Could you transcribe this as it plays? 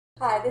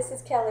Hi, this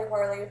is Kelly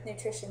Worley with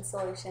Nutrition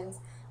Solutions.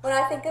 When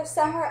I think of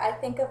summer, I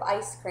think of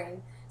ice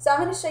cream. So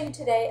I'm going to show you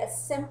today a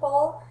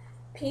simple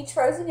peach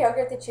frozen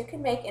yogurt that you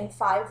can make in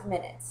 5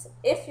 minutes.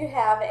 If you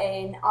have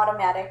an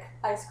automatic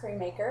ice cream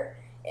maker,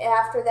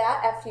 after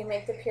you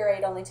make the puree,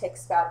 it only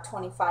takes about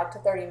 25 to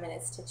 30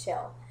 minutes to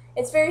chill.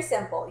 It's very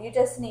simple. You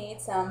just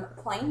need some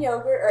plain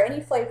yogurt or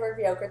any flavor of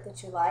yogurt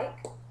that you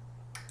like,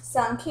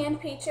 some canned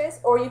peaches,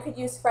 or you could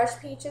use fresh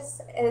peaches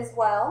as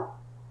well,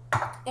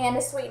 and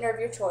a sweetener of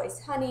your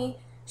choice: honey,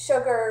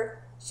 sugar,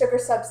 sugar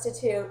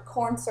substitute,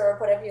 corn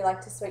syrup, whatever you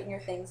like to sweeten your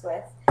things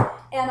with.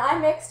 And I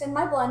mixed in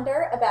my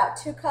blender about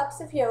 2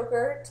 cups of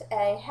yogurt,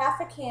 a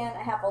half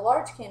a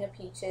large can of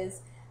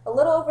peaches, a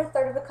little over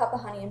 1/3 of a cup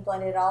of honey, and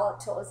blended it all up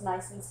till it was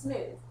nice and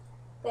smooth.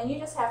 Then you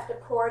just have to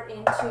pour it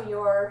into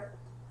your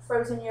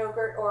frozen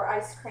yogurt or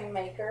ice cream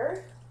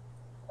maker.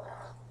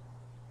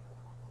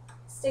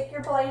 Stick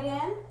your blade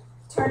in,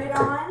 turn it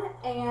on,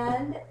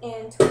 and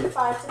in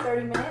 25 to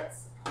 30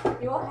 minutes,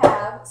 you will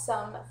have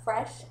some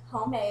fresh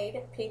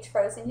homemade peach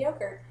frozen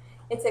yogurt.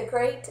 It's a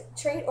great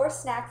treat or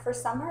snack for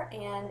summer,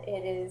 and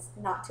it is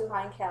not too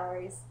high in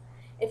calories.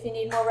 If you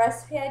need more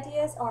recipe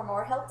ideas or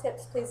more health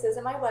tips, please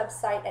visit my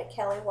website at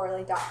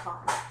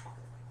kellyworley.com.